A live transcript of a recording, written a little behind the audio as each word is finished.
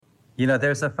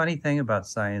There's a funny thing about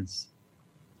science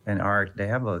and art. They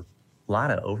have a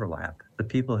lot of overlap. The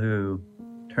people who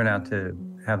turn out to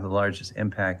have the largest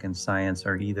impact in science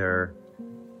are either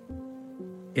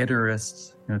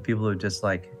iterists, people who just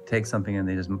like take something and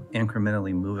they just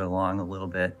incrementally move it along a little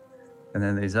bit. And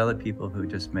then there's other people who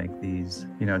just make these,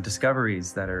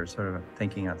 discoveries that are sort of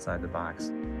thinking outside the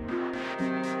box.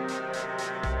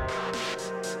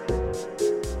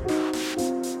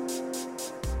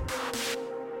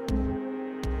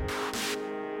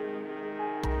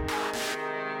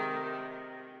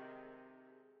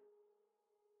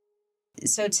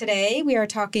 So today we are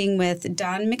talking with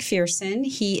Don McPherson.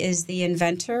 He is the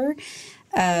inventor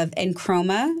of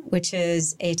EnChroma, which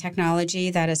is a technology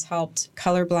that has helped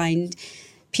colorblind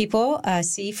people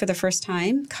see for the first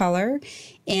time color.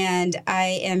 And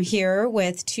I am here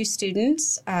with two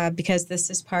students because this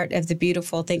is part of the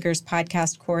Beautiful Thinkers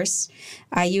podcast course,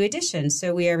 IU Edition.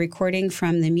 So we are recording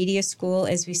from the media school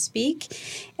as we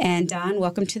speak. And Don,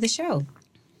 welcome to the show.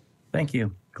 Thank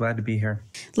you. Glad to be here.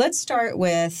 Let's start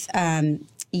with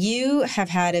you have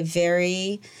had a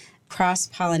very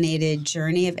cross-pollinated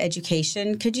journey of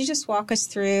education. Could you just walk us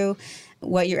through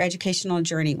what your educational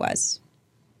journey was?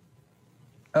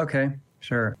 Okay,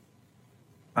 sure.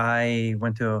 I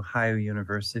went to Ohio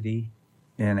University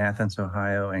in Athens,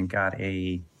 Ohio, and got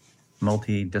a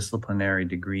multidisciplinary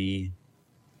degree.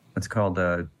 It's called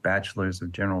a Bachelor's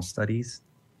of General Studies.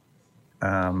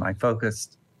 I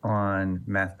focused on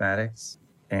mathematics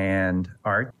and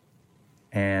art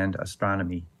and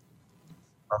astronomy.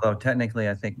 Although technically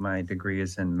I think my degree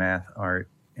is in math, art,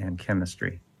 and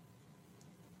chemistry.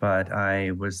 But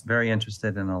I was very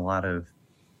interested in a lot of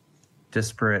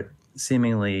disparate,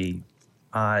 seemingly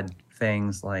odd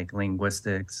things like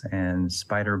linguistics and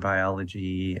spider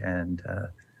biology and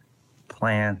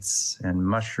plants and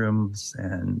mushrooms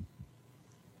and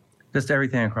just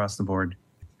everything across the board.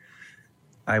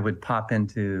 I would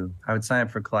sign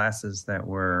up for classes that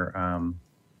were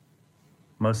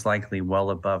most likely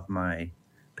well above my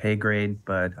pay grade,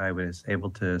 but I was able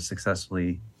to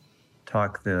successfully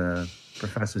talk the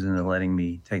professors into letting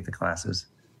me take the classes.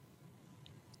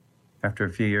 After a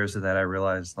few years of that, I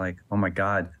realized, oh my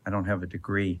God, I don't have a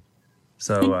degree.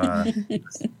 So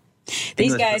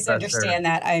these guys understand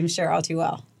that, I'm sure, all too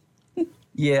well.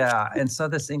 Yeah, and so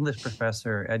this English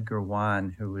professor, Edgar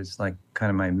Wan, who was kind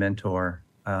of my mentor,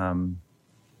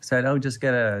 said, "Oh, just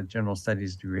get a general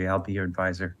studies degree. I'll be your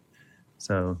advisor."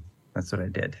 So that's what I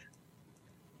did.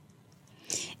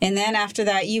 And then after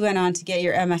that, you went on to get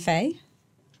your MFA?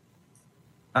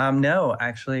 No,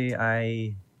 actually,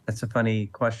 that's a funny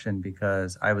question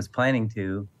because I was planning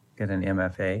to get an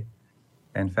MFA.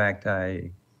 In fact,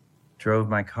 I drove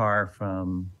my car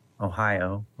from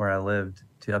Ohio, where I lived,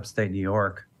 to upstate New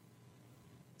York.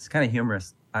 It's kind of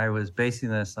humorous. I was basing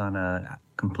this on a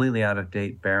completely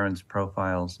out-of-date Barron's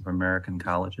Profiles of American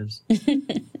Colleges.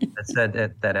 It said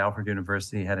that Alfred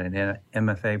University had an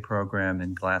MFA program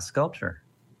in glass sculpture.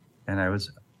 And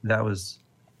that was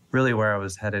really where I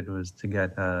was headed, was to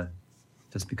get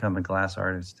just become a glass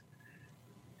artist.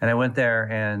 And I went there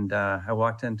and I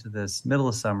walked into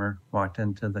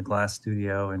the glass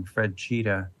studio, and Fred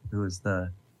Cheetah, who was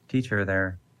the teacher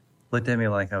there, looked at me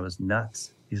like I was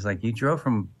nuts. He's like, "You drove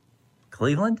from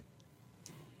Cleveland?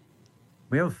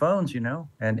 We have phones,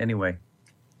 And anyway,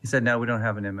 he said, "No, we don't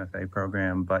have an MFA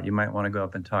program, but you might want to go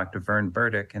up and talk to Vern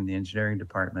Burdick in the engineering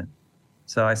department."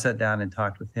 So I sat down and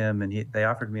talked with him, and they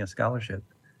offered me a scholarship.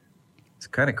 It's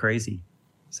kind of crazy.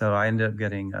 So I ended up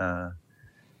getting a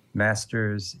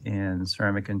master's in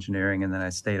ceramic engineering, and then I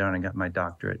stayed on and got my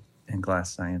doctorate in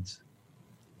glass science.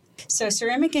 So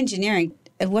ceramic engineering,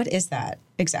 what is that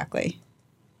exactly?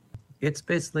 It's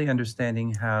basically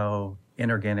understanding how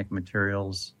inorganic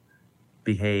materials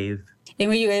behave. And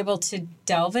were you able to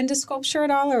delve into sculpture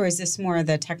at all, or is this more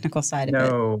the technical side of it?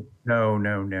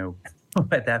 No.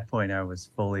 At that point, I was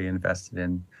fully invested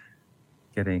in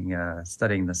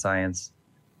studying the science.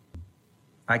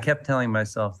 I kept telling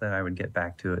myself that I would get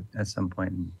back to it at some point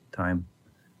in time.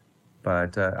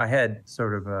 But I had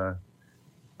sort of a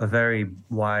very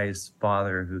wise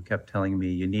father who kept telling me,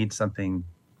 you need something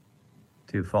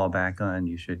to fall back on.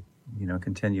 You should,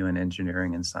 continue in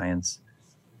engineering and science.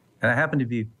 And I happen to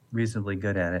be reasonably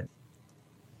good at it.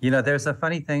 There's a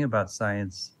funny thing about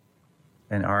science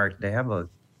and art. They have a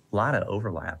lot of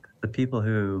overlap. The people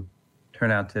who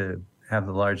turn out to have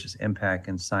the largest impact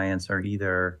in science are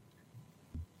either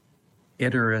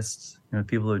iterists,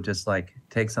 people who just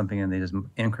take something and they just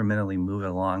incrementally move it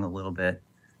along a little bit.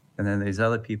 And then there's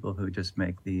other people who just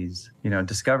make these,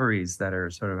 discoveries that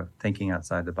are sort of thinking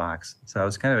outside the box. So I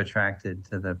was kind of attracted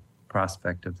to the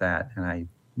prospect of that. And I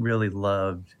really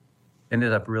loved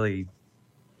ended up really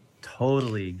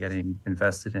totally getting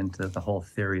invested into the whole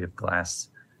theory of glass.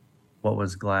 What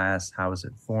was glass? How was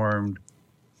it formed?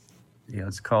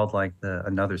 It's called like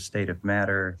another state of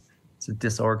matter. It's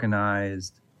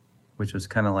disorganized, which was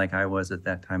kind of like I was at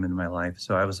that time in my life.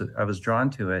 So I was drawn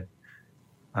to it,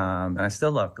 and I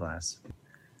still love glass.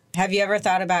 Have you ever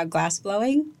thought about glass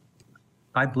blowing?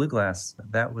 I blew glass.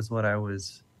 That was what I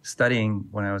was studying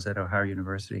when I was at Ohio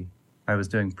University. I was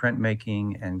doing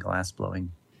printmaking and glass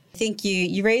blowing. I think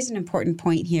you raise an important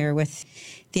point here with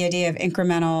the idea of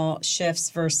incremental shifts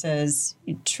versus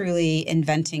truly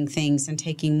inventing things and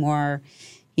taking more,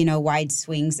 wide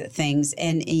swings at things.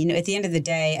 And, at the end of the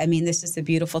day, I mean, this is the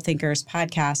Beautiful Thinkers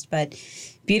podcast, but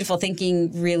beautiful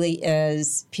thinking really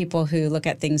is people who look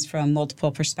at things from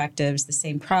multiple perspectives, the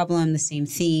same problem, the same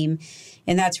theme.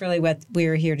 And that's really what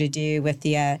we're here to do with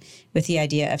the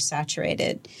idea of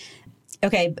saturated.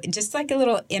 Okay, just like a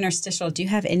little interstitial, do you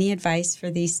have any advice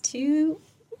for these two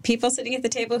people sitting at the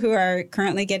table who are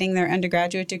currently getting their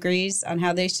undergraduate degrees on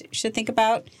how they should think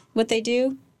about what they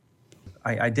do?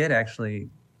 I did actually,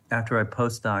 after I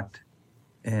postdoced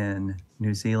in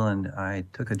New Zealand, I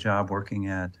took a job working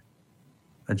at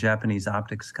a Japanese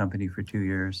optics company for 2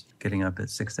 years, getting up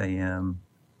at 6 a.m.,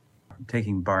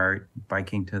 taking BART,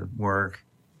 biking to work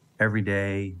every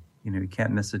day. You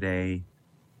can't miss a day.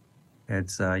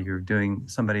 It's you're doing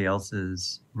somebody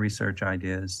else's research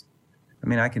ideas. I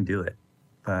mean, I can do it,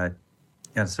 but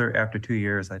after 2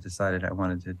 years, I decided I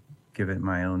wanted to give it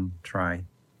my own try.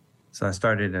 So I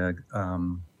started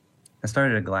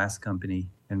a glass company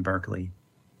in Berkeley.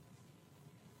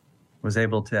 Was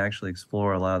able to actually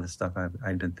explore a lot of the stuff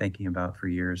I'd been thinking about for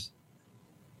years.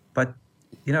 But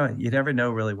you never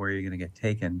know really where you're going to get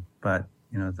taken. But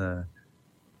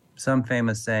some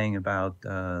famous saying about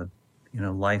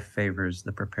life favors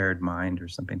the prepared mind, or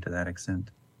something to that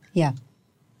extent. Yeah.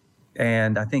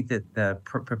 And I think that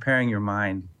preparing your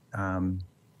mind, I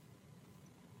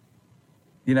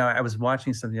was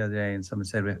watching something the other day and someone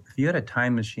said, if you had a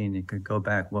time machine and could go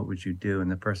back, what would you do?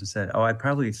 And the person said, I'd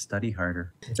probably study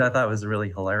harder, which I thought was really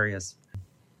hilarious.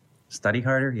 Study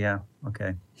harder? Yeah.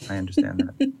 Okay. I understand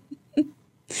that.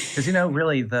 Because,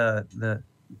 really the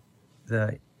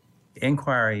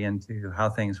inquiry into how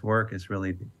things work is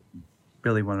really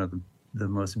one of the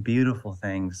most beautiful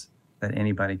things that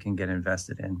anybody can get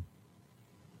invested in.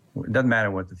 It doesn't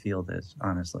matter what the field is,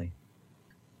 honestly.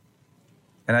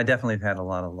 And I definitely have had a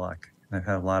lot of luck. I've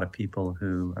had a lot of people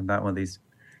I'm not one of these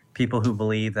people who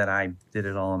believe that I did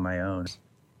it all on my own.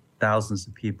 Thousands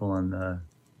of people in the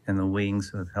wings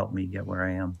who have helped me get where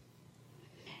I am.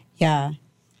 Yeah.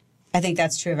 I think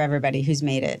that's true of everybody who's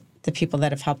made it, the people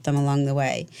that have helped them along the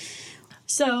way.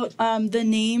 So the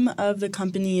name of the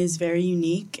company is very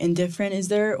unique and different. Is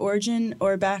there origin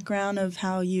or background of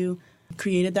how you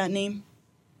created that name?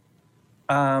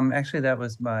 Actually, that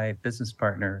was my business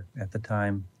partner at the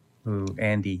time,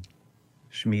 Andy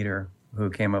Schmieder, who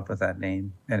came up with that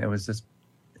name. And it was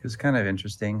kind of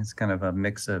interesting. It's kind of a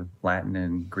mix of Latin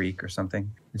and Greek or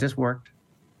something. It just worked.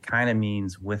 Kind of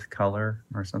means with color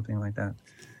or something like that.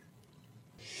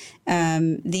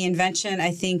 The invention,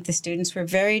 I think the students were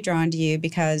very drawn to you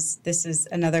because this is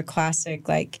another classic,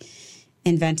 like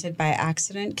invented by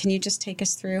accident. Can you just take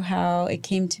us through how it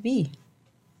came to be?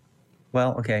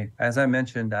 Well, okay. As I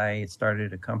mentioned, I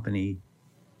started a company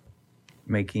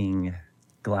making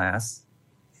glass.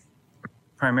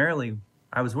 Primarily,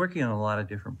 I was working on a lot of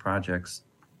different projects.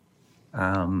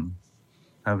 I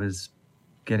was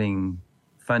getting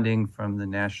funding from the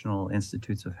National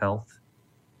Institutes of Health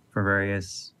for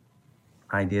various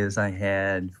ideas I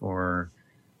had for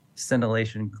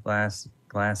scintillation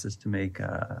glasses to make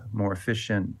more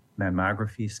efficient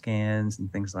mammography scans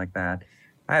and things like that.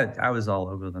 I was all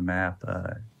over the map.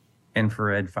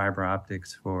 Infrared fiber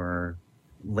optics for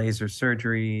laser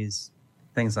surgeries,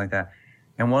 things like that.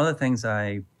 And one of the things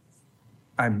I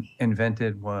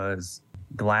invented was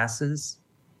glasses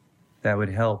that would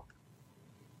help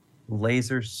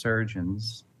laser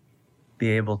surgeons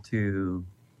be able to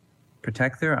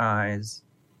protect their eyes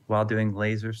while doing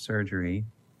laser surgery,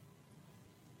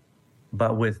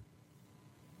 but with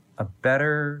a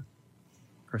better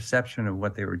perception of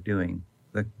what they were doing.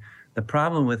 The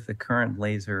problem with the current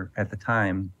laser at the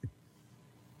time,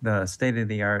 the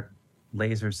state-of-the-art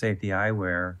laser safety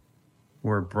eyewear,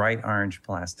 were bright orange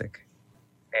plastic.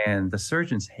 And the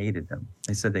surgeons hated them.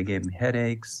 They said they gave them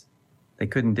headaches. They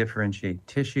couldn't differentiate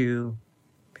tissue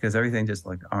because everything just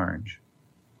looked orange.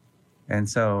 And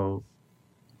so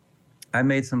I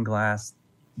made some glass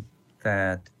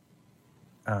that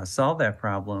solved that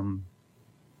problem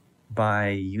by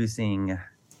using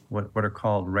what are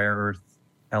called rare earth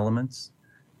elements.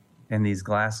 in these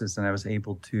glasses, and I was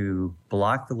able to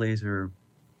block the laser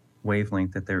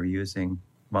wavelength that they were using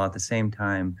while at the same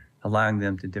time allowing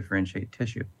them to differentiate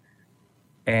tissue.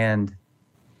 And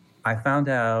I found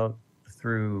out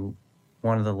through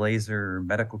one of the laser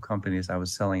medical companies I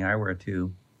was selling eyewear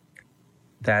to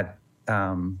that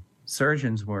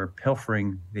surgeons were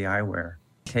pilfering the eyewear,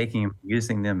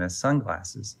 using them as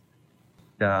sunglasses.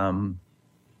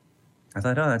 I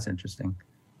thought, oh, that's interesting.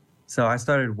 So I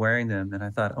started wearing them, and I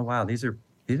thought, oh, wow, these are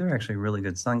actually really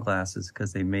good sunglasses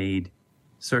because they made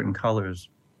certain colors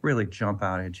really jump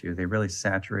out at you. They really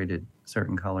saturated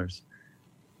certain colors.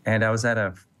 And I was at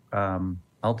a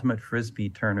ultimate Frisbee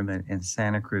tournament in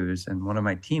Santa Cruz, and one of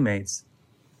my teammates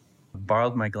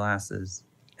borrowed my glasses,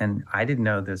 and I didn't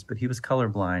know this, but he was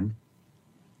colorblind,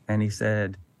 and he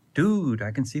said, dude,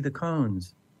 I can see the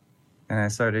cones. And I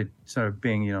started sort of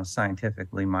being,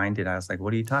 scientifically minded. I was like,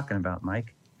 what are you talking about,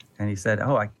 Mike? And he said,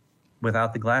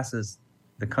 without the glasses,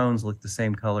 the cones look the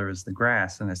same color as the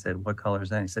grass. And I said, what color is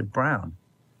that? And he said, brown.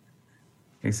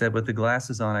 He said, with the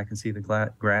glasses on, I can see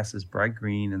the grass is bright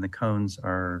green and the cones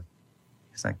are,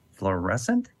 it's like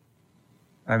fluorescent.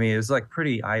 I mean, it was like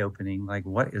pretty eye-opening, like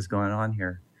what is going on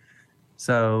here?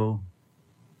 So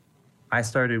I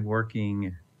started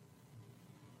working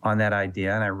on that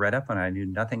idea, and I read up on it. I knew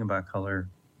nothing about color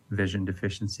vision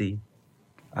deficiency.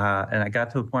 And I got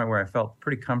to a point where I felt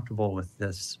pretty comfortable with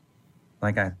this.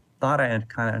 Like I thought I had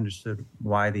kind of understood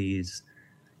why these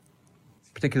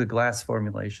particular glass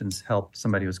formulations helped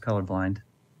somebody who was colorblind.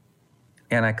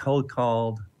 And I cold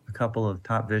called a couple of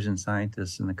top vision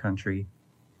scientists in the country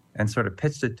and sort of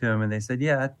pitched it to them. And they said,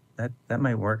 yeah, that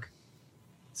might work.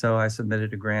 So I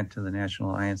submitted a grant to the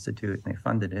National Eye Institute, and they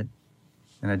funded it.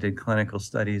 And I did clinical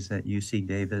studies at UC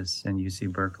Davis and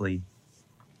UC Berkeley,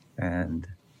 and,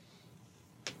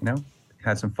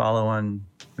 had some follow-on.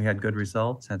 We had good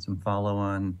results, had some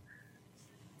follow-on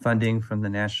funding from the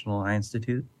National Eye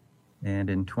Institute. And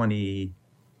in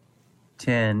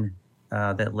 2010,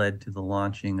 that led to the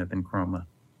launching of EnChroma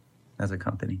as a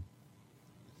company.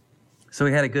 So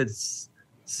we had a good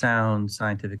sound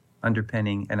scientific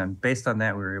underpinning, and based on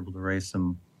that, we were able to raise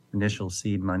some initial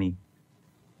seed money.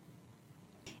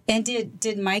 And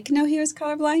did Mike know he was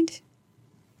colorblind?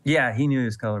 Yeah, he knew he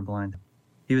was colorblind.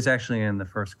 He was actually in the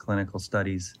first clinical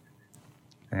studies.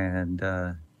 And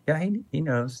he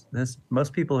knows this.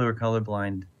 Most people who are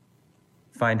colorblind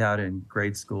find out in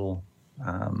grade school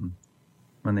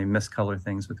when they miscolor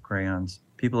things with crayons.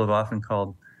 People have often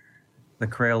called the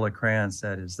Crayola crayon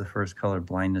set is the first color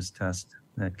blindness test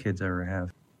that kids ever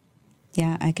have.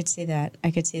 Yeah, I could see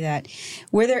that.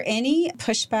 Were there any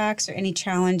pushbacks or any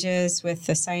challenges with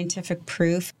the scientific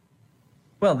proof?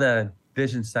 Well, the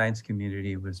vision science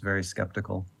community was very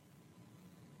skeptical.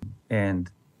 And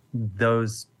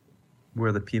those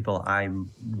were the people I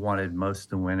wanted most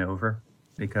to win over,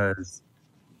 because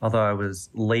although I was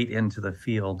late into the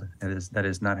field, that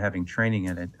is not having training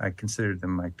in it, I considered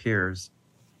them my peers.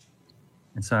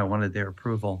 And so I wanted their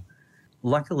approval.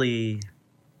 Luckily,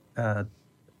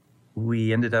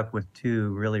 we ended up with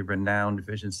two really renowned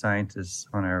vision scientists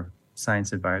on our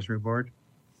science advisory board,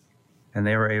 and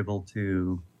they were able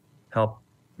to help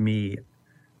me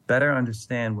better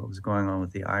understand what was going on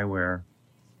with the eyewear,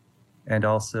 and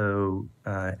also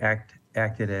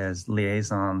acted as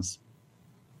liaisons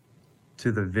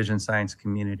to the vision science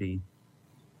community,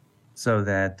 so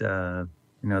that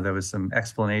there was some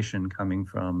explanation coming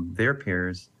from their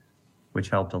peers, which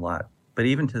helped a lot. But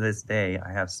even to this day,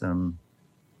 I have some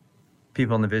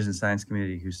people in the vision science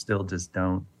community who still just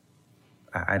don't,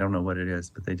 I don't know what it is,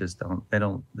 but they just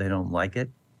don't like it.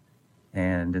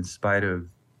 And in spite of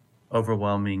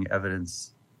overwhelming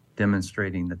evidence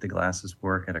demonstrating that the glasses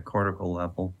work at a cortical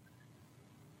level,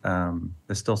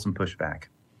 there's still some pushback.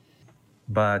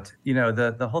 But,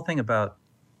 the whole thing about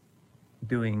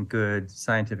doing good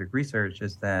scientific research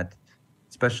is that,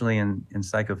 especially in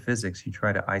psychophysics, you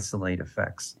try to isolate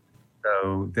effects.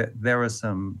 So there was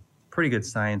some pretty good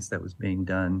science that was being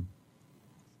done.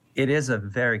 It is a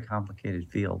very complicated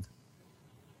field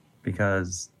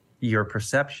because your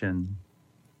perception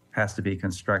has to be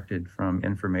constructed from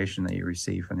information that you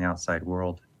receive from the outside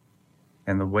world.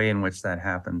 And the way in which that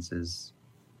happens is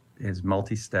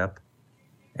multi-step.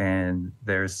 And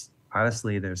there's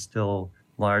still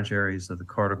large areas of the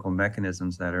cortical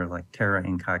mechanisms that are like terra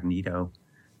incognito.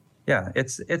 Yeah,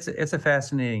 it's a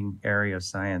fascinating area of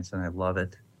science, and I love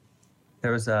it.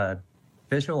 There was a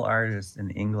visual artist in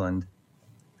England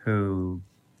who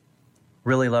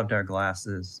really loved our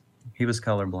glasses. He was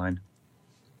colorblind,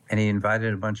 and he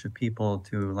invited a bunch of people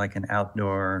to like an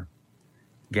outdoor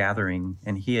gathering,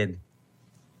 and he had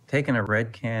taken a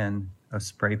red can of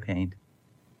spray paint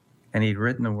and he'd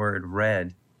written the word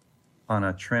red on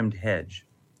a trimmed hedge,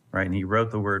 right? And he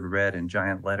wrote the word red in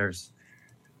giant letters.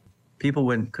 People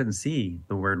couldn't see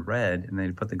the word red, and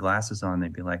they'd put the glasses on.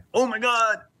 They'd be like, "Oh my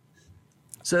God,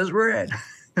 it says red."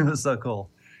 It was so cool.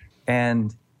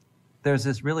 And there's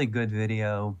this really good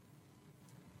video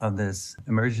of this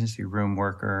emergency room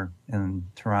worker in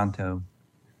Toronto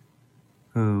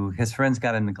who his friends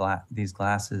got him these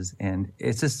glasses. And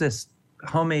it's just this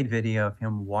homemade video of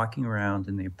him walking around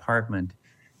in the apartment,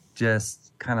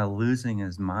 just kind of losing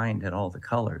his mind at all the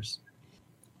colors.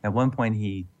 At one point,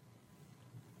 he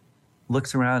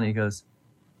looks around and he goes,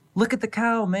 "Look at the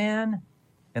cow, man."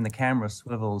 And the camera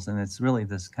swivels, and it's really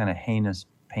this kind of heinous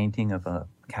painting of a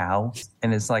cow.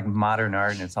 And it's like modern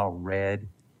art, and it's all red.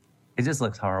 It just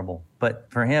looks horrible. But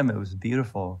for him, it was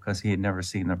beautiful because he had never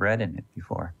seen the red in it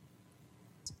before.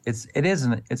 It's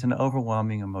an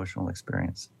overwhelming emotional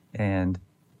experience. And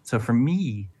so for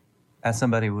me, as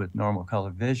somebody with normal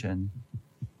color vision,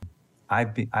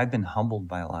 I've been humbled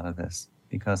by a lot of this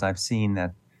because I've seen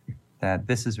that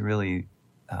this is really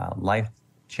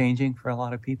life-changing for a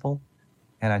lot of people.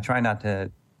 And I try not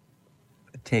to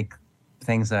take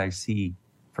things that I see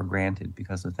for granted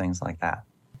because of things like that.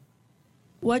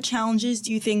 What challenges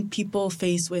do you think people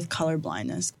face with color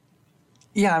blindness?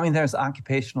 Yeah, I mean, there's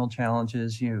occupational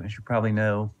challenges. As you probably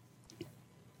know,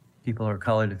 people who are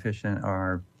color deficient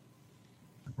are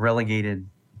relegated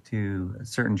to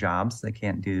certain jobs. They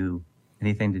can't do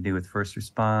anything to do with first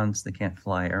response. They can't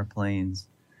fly airplanes.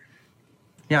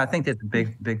 Yeah, I think that the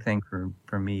big thing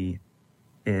for me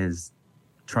is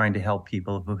trying to help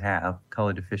people who have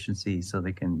color deficiency so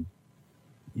they can,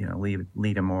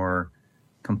 lead a more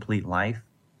complete life.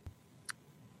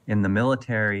 In the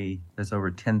military, there's over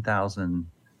 10,000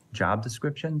 job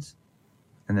descriptions,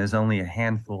 and there's only a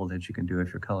handful that you can do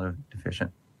if you're color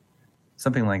deficient.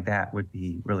 Something like that would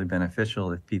be really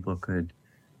beneficial if people could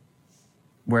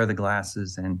wear the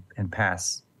glasses and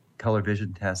pass color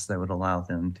vision tests that would allow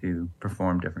them to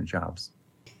perform different jobs.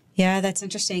 Yeah, that's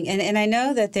interesting. And I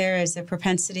know that there is a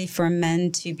propensity for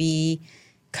men to be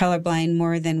colorblind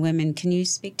more than women. Can you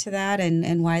speak to that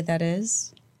and why that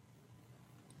is?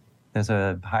 There's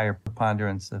a higher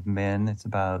preponderance of men. It's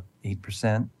about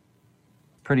 8%.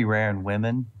 Pretty rare in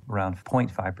women, around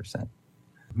 0.5%.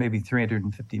 Maybe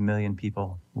 350 million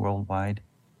people worldwide.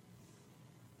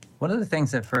 One of the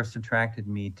things that first attracted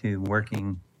me to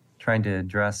trying to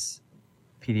address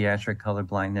pediatric color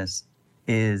blindness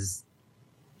is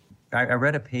I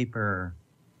read a paper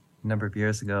a number of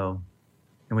years ago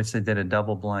in which they did a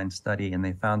double-blind study, and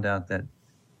they found out that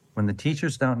when the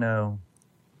teachers don't know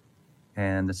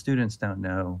and the students don't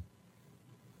know,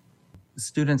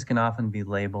 students can often be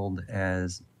labeled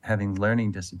as having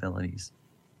learning disabilities,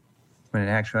 when in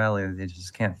actuality, they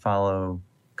just can't follow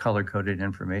color-coded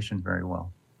information very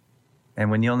well.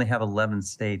 And when you only have 11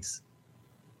 states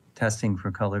testing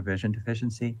for color vision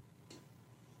deficiency,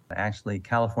 actually,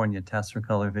 California tests for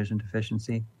color vision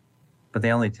deficiency, but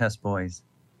they only test boys.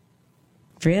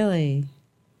 Really?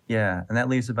 Yeah, and that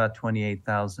leaves about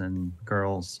 28,000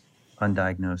 girls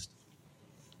undiagnosed.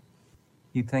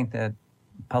 You'd think that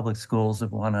public schools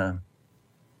would want to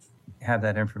have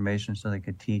that information so they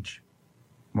could teach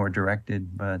more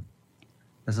directed, but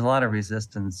there's a lot of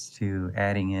resistance to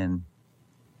adding in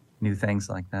new things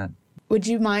like that. Would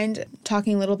you mind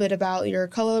talking a little bit about your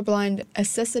colorblind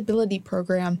accessibility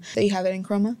program that you have at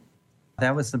EnChroma?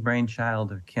 That was the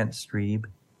brainchild of Kent Strebe,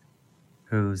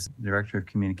 who's director of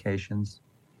communications.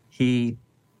 He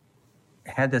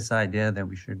had this idea that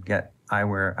we should get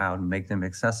eyewear out and make them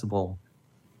accessible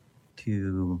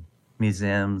to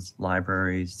museums,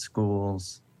 libraries,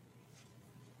 schools,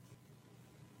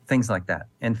 things like that.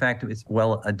 In fact, it's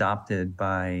well adopted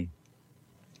by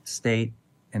state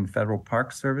and federal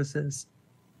park services,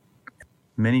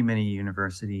 many, many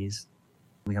universities.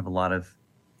 We have a lot of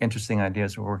interesting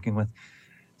ideas we're working with.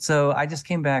 So I just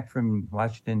came back from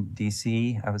Washington,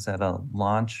 D.C. I was at a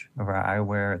launch of our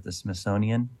eyewear at the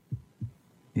Smithsonian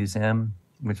Museum,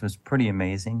 which was pretty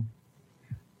amazing.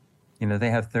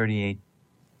 They have 38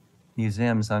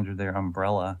 museums under their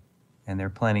umbrella, and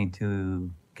they're planning to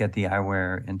get the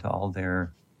eyewear into all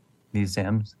their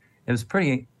museums. It was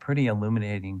pretty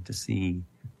illuminating to see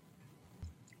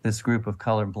this group of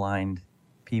colorblind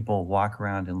people walk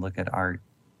around and look at art.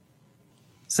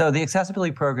 So the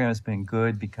accessibility program has been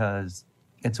good because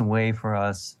it's a way for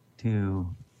us to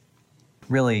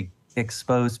really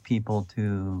expose people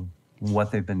to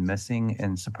what they've been missing.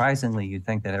 And surprisingly, you'd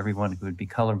think that everyone who would be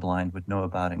colorblind would know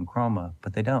about EnChroma,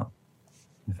 but they don't.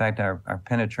 In fact, our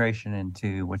penetration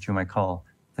into what you might call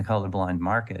the colorblind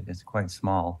market is quite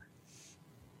small.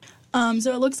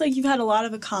 So it looks like you've had a lot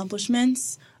of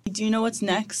accomplishments Do you know what's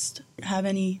next? Have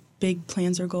any big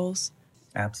plans or goals?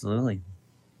 Absolutely.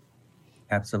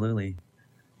 Absolutely.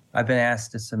 I've been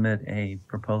asked to submit a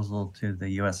proposal to the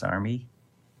U.S. Army.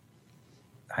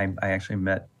 I actually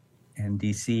met in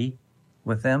D.C.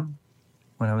 with them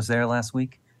when I was there last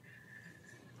week.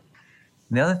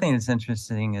 The other thing that's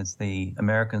interesting is the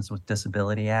Americans with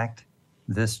Disability Act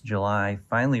this July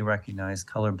finally recognized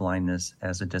color blindness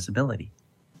as a disability.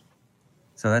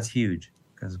 So that's huge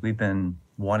because we've been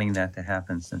wanting that to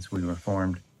happen since we were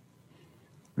formed.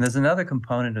 And there's another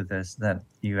component of this that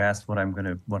you asked what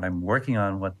I'm working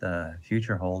on, what the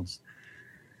future holds.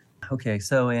 Okay,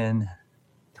 so in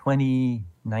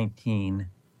 2019,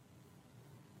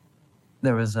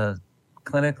 there was a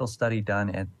clinical study done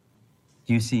at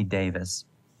UC Davis.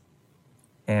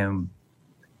 And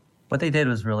what they did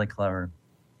was really clever.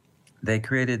 They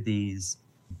created these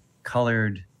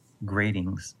colored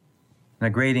gratings. And a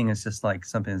grating is just like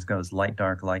something that goes light,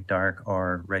 dark,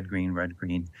 or red, green, red,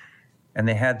 green. And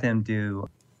they had them do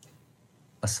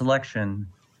a selection.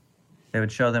 They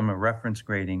would show them a reference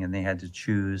grading, and they had to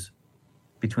choose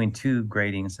between two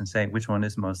gratings and say which one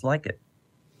is most like it.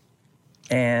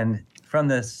 And from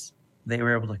this, they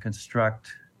were able to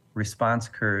construct response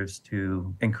curves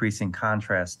to increasing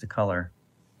contrast to color.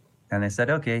 And they said,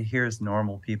 okay, here's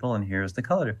normal people and here's the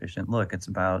color deficient. Look, it's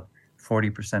about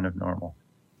 40% of normal.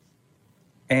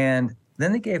 And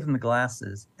then they gave them the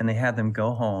glasses and they had them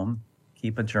go home,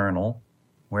 keep a journal,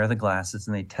 wear the glasses,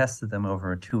 and they tested them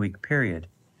over a 2-week period.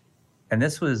 And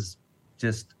this was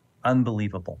just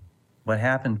unbelievable. What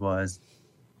happened was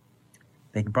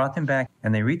they brought them back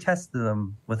and they retested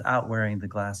them without wearing the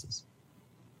glasses.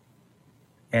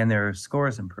 And their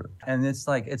scores improved. And it's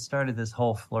like it started this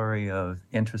whole flurry of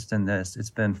interest in this. It's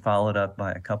been followed up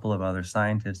by a couple of other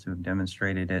scientists who have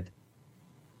demonstrated it,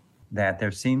 that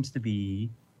there seems to be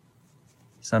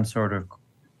some sort of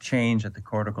change at the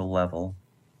cortical level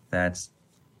that's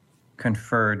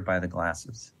conferred by the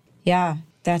glasses. Yeah,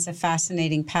 that's a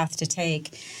fascinating path to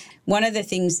take. One of the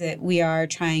things that we are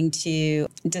trying to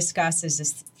discuss is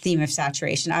this theme of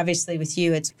saturation. Obviously, with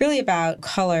you, it's really about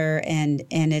color and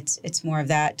it's more of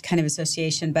that kind of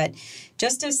association. But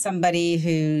just as somebody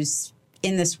who's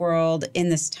in this world, in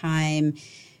this time,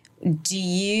 do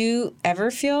you ever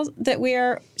feel that we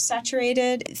are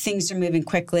saturated? Things are moving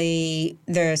quickly.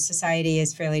 The society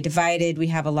is fairly divided. We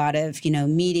have a lot of,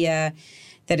 media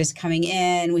that is coming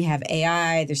in. We have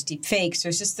AI, there's deep fakes.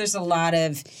 There's a lot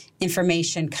of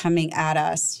information coming at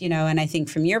us, and I think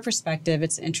from your perspective,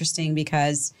 it's interesting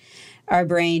because our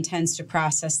brain tends to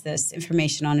process this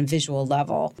information on a visual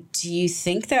level. Do you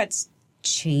think that's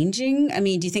changing?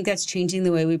 Do you think that's changing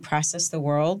the way we process the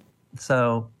world?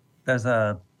 So there's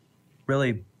a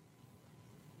really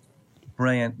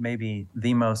brilliant, maybe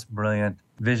the most brilliant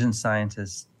vision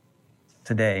scientist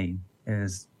today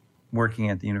is working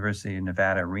at the University of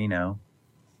Nevada, Reno.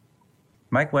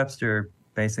 Mike Webster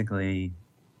basically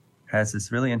has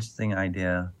this really interesting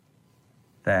idea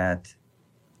that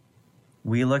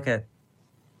we look at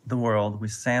the world, we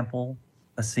sample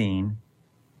a scene,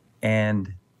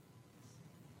 and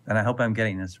I hope I'm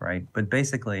getting this right, but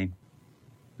basically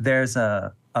there's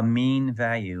a mean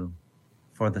value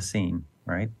for the scene,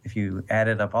 right? If you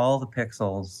added up all the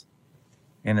pixels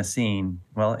in a scene,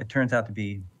 well, it turns out to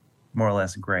be more or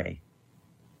less gray.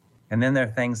 And then there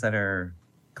are things that are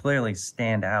clearly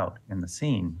stand out in the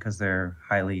scene because they're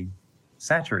highly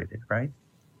saturated, right?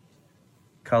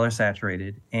 Color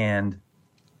saturated. And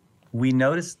we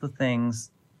notice the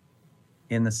things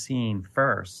in the scene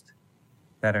first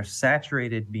that are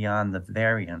saturated beyond the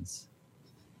variance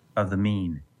of the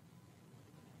mean.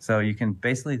 So you can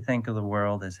basically think of the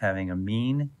world as having a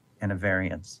mean and a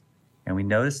variance. And we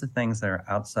notice the things that are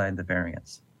outside the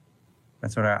variance.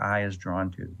 That's what our eye is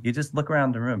drawn to. You just look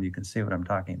around the room, you can see what I'm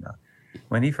talking about.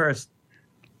 When I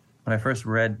first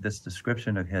read this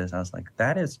description of his, I was like,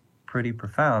 that is pretty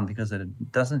profound because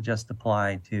it doesn't just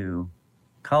apply to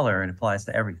color, it applies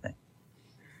to everything.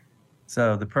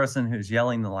 So the person who's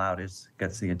yelling the loudest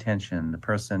gets the attention. The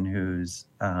person who's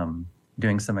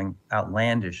doing something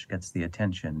outlandish gets the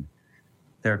attention.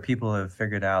 There are people who have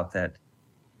figured out that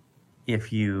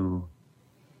if you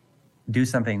do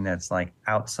something that's like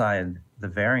outside the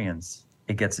variance,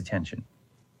 it gets attention.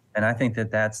 And I think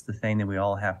that that's the thing that we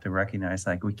all have to recognize.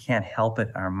 Like, we can't help it.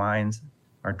 Our minds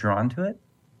are drawn to it.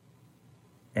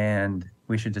 And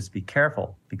we should just be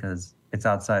careful because it's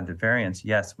outside the variance.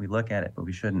 Yes, we look at it, but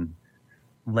we shouldn't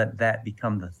let that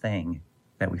become the thing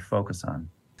that we focus on.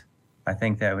 I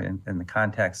think that in the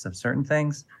context of certain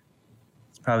things,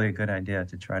 it's probably a good idea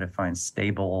to try to find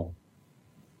stable,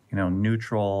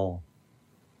 neutral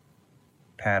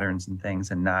patterns and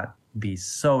things and not be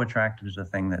so attracted to the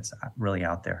thing that's really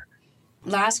out there.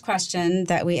 Last question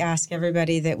that we ask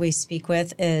everybody that we speak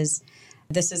with is,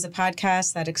 this is a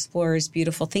podcast that explores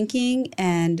beautiful thinking,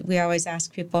 and we always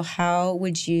ask people, how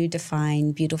would you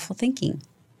define beautiful thinking?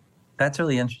 That's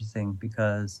really interesting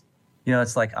because,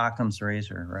 it's like Occam's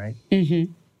razor, right?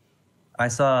 Mm-hmm. I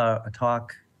saw a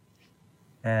talk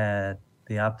at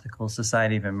the Optical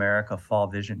Society of America Fall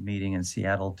Vision meeting in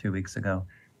Seattle 2 weeks ago,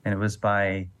 and it was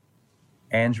by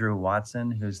Andrew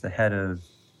Watson, who's the head of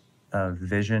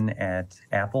vision at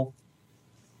Apple.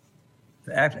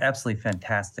 Absolutely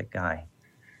fantastic guy.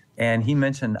 And he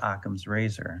mentioned Occam's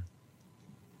razor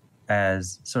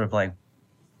as sort of like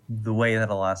the way that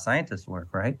a lot of scientists work,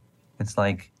 right? It's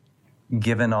like,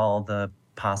 given all the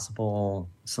possible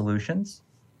solutions,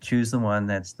 choose the one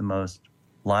that's the most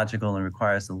logical and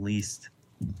requires the least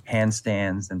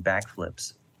handstands and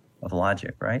backflips of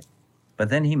logic, right? But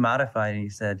then he modified and he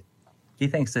said he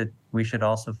thinks that we should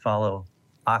also follow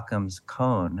Occam's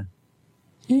cone,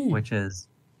 which is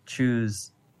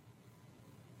choose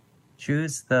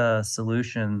the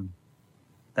solution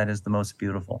that is the most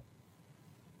beautiful,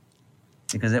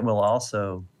 because it will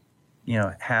also,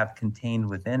 have contained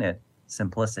within it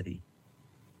simplicity.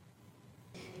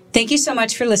 Thank you so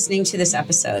much for listening to this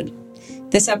episode.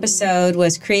 This episode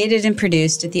was created and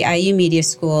produced at the IU Media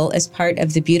School as part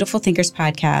of the Beautiful Thinkers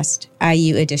podcast,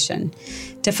 IU Edition.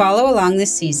 To follow along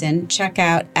this season, check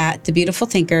out at The Beautiful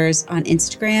Thinkers on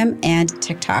Instagram and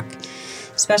TikTok.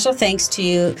 Special thanks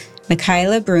to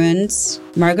Michaela Bruns,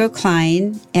 Margot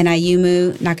Klein, and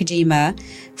Ayumu Nakajima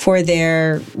for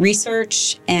their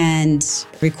research and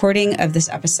recording of this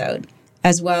episode,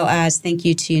 as well as thank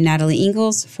you to Natalie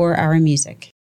Ingalls for our music.